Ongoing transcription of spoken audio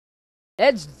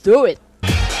Let's do it.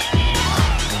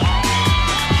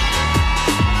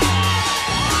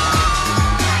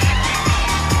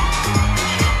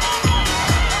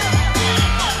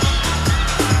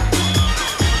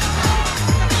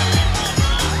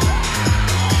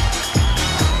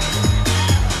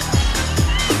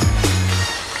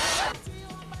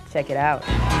 Check it out.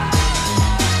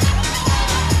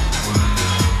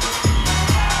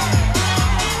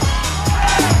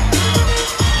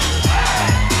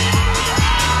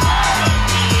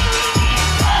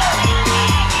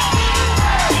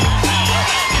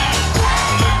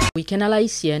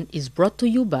 WeekendaL'Haitienne is brought to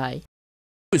you by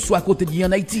Soit à côté de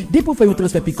en Haïti, dès pour faire un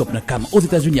transfert pick-up dans CAM aux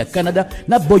États-Unis et Canada,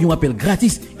 n'a pas un appel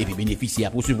gratis et puis bénéficier à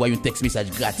recevoir un texte message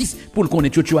gratis pour le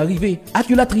connaître chocho arrivé.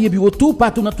 Accueille trier bureau tout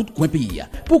partout dans tout coin pays.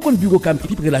 Pour qu'on bureau CAM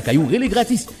puis près la caillou relais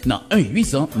gratis dans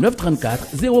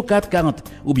 1-800-934-0440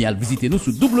 ou bien visitez nous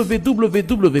sur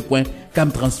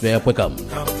www.camtransfer.com.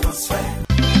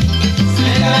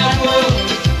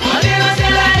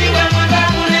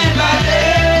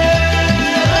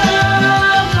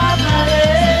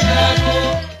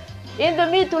 In the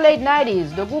mid to late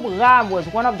 90s, the group RAM was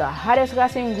one of the hottest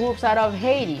racing groups out of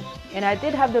Haiti, and I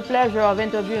did have the pleasure of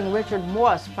interviewing Richard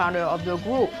Morse, founder of the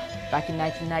group, back in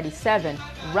 1997,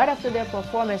 right after their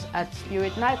performance at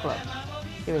Spirit nightclub.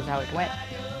 Here is how it went.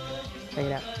 Check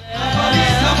it out.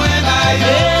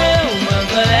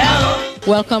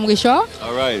 Welcome, Richard.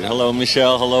 All right. Hello,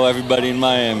 Michelle. Hello, everybody in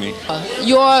Miami.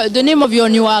 The name of your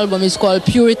new album is called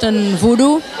Puritan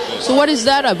Voodoo. So what is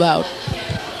that about?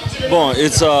 Bon,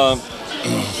 it's a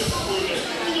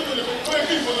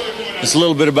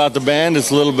little bit about the band. It's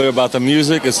a little bit about the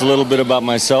music. It's a little bit about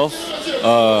myself.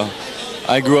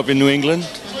 I grew up in New England.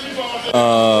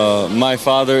 My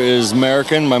father is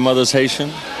American. My mother's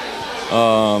Haitian.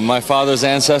 My father's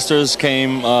ancestors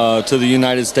came to the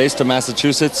United States, to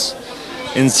Massachusetts,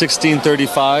 in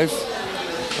 1635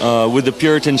 with the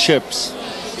Puritan ships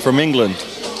from England.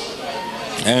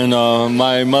 And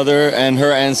my mother and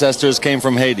her ancestors came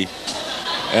from Haiti.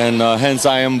 And hence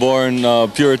I am born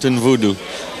Puritan Voodoo.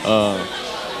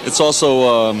 It's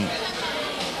also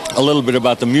a little bit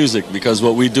about the music, because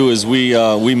what we do is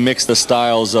we mix the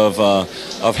styles of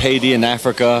Haiti and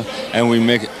Africa, and we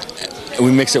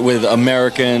mix it with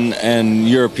American and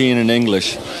European and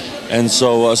English. And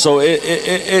so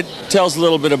it tells a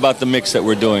little bit about the mix that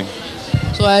we're doing.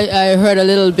 So I heard a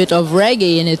little bit of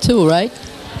reggae in it too, right?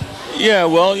 Yeah,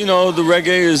 well, you know, the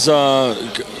reggae is,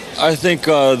 I think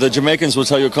the Jamaicans will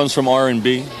tell you it comes from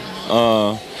R&B.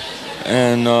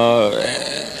 And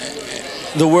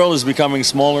the world is becoming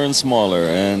smaller and smaller.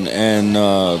 And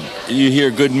you hear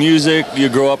good music, you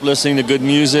grow up listening to good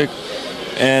music.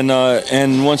 And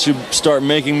once you start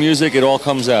making music, it all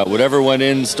comes out. Whatever went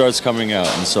in starts coming out.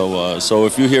 And so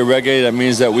if you hear reggae, that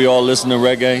means that we all listen to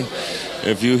reggae.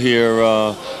 If you hear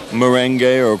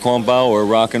merengue or compa or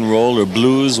rock and roll or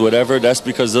blues, whatever, that's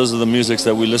because those are the musics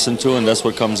that we listen to, and that's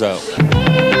what comes out.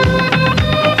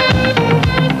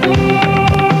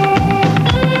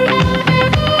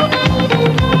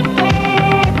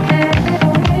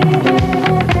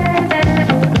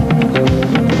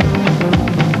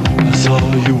 I saw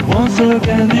you once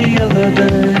again the other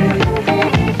day.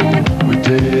 We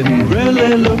didn't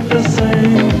really look the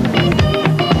same.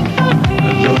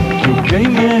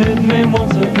 Came and hit me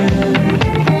once again.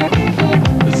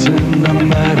 It's in the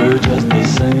matter just the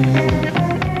same.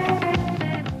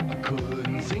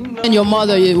 And your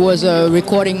mother was a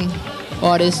recording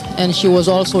artist, and she was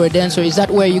also a dancer. Is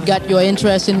that where you got your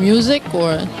interest in music,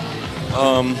 or?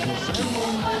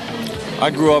 I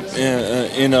grew up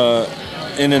in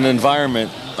an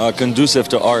environment conducive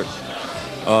to art.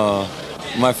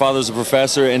 My father's a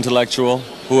professor, intellectual,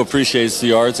 who appreciates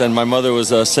the arts, and my mother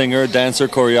was a singer, dancer,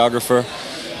 choreographer.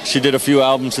 She did a few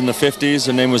albums in the 50s.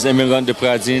 Her name was Emirante de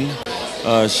Pradine.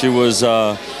 She was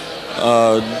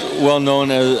well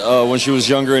known as, when she was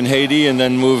younger in Haiti, and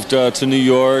then moved to New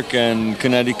York and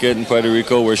Connecticut and Puerto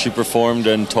Rico, where she performed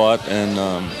and taught. And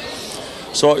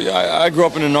so I grew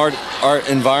up in an art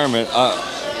environment.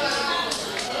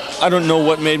 I don't know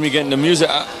what made me get into music.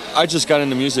 I just got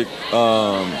into music.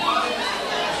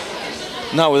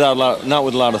 Not with a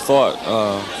lot of thought.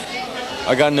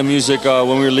 I got into music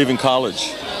when we were leaving college,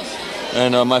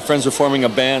 and my friends were forming a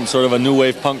band, sort of a new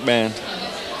wave punk band,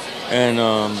 and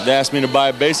they asked me to buy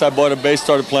a bass. I bought a bass,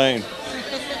 started playing.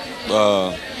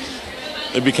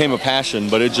 It became a passion,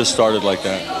 but it just started like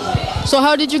that. So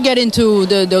how did you get into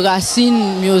the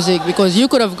Racine music? Because you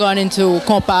could have gone into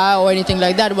compa or anything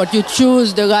like that, but you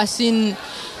choose the Racine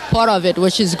part of it,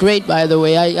 which is great, by the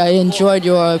way. I enjoyed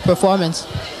your performance.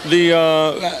 The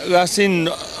Racine,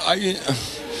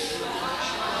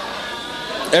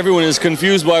 everyone is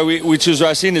confused why we choose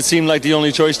Racine. It seemed like the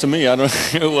only choice to me. I don't.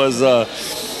 It was.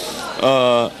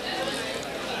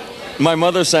 My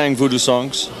mother sang voodoo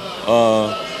songs,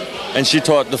 and she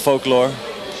taught the folklore,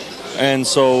 and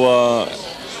so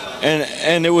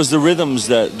and it was the rhythms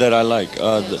that I like.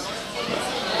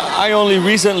 I only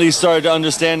recently started to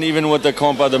understand even what the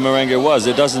compa de merengue was.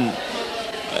 It doesn't.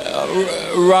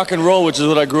 Rock and roll, which is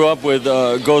what I grew up with,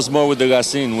 goes more with the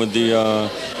Racine, with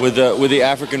the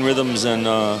African rhythms and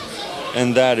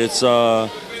that. It's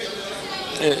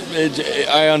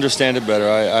I understand it better.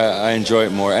 I enjoy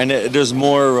it more, and there's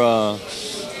more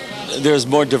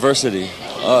diversity.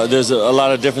 There's a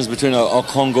lot of difference between a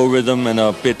Congo rhythm and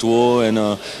a Petuo and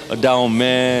a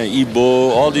Dahomey,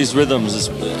 Igbo. All these rhythms,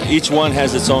 each one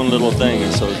has its own little thing,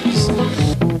 and so it's,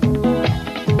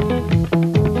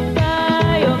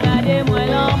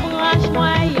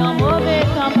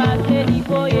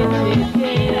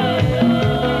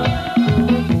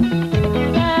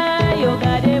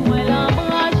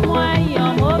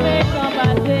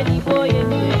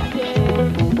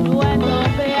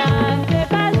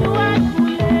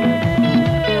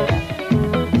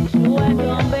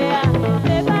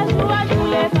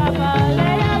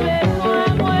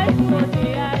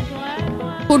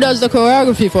 Who does the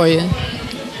choreography for you?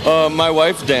 my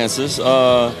wife dances.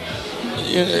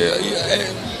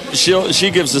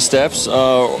 She gives the steps,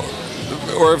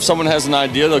 or if someone has an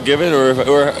idea, they'll give it,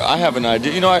 or I have an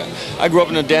idea. You know, I grew up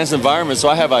in a dance environment, so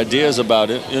I have ideas about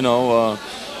it. You know,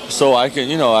 so I can,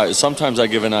 you know, sometimes I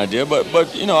give an idea,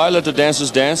 but you know, I let the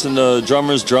dancers dance and the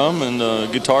drummers drum and the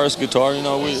guitarist guitar. You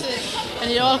know, and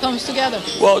it all comes together.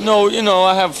 Well, no, you know,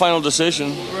 I have final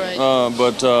decision, right.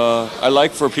 But I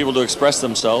like for people to express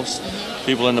themselves,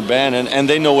 people in the band, and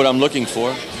they know what I'm looking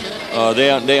for.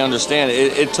 They understand.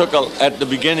 It took at the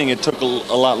beginning. It took a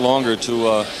lot longer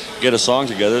to get a song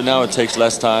together. Now it takes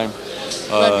less time.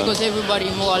 But because everybody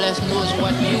more or less knows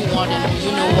what you want and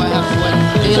you know what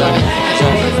they like.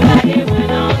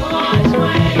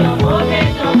 Exactly.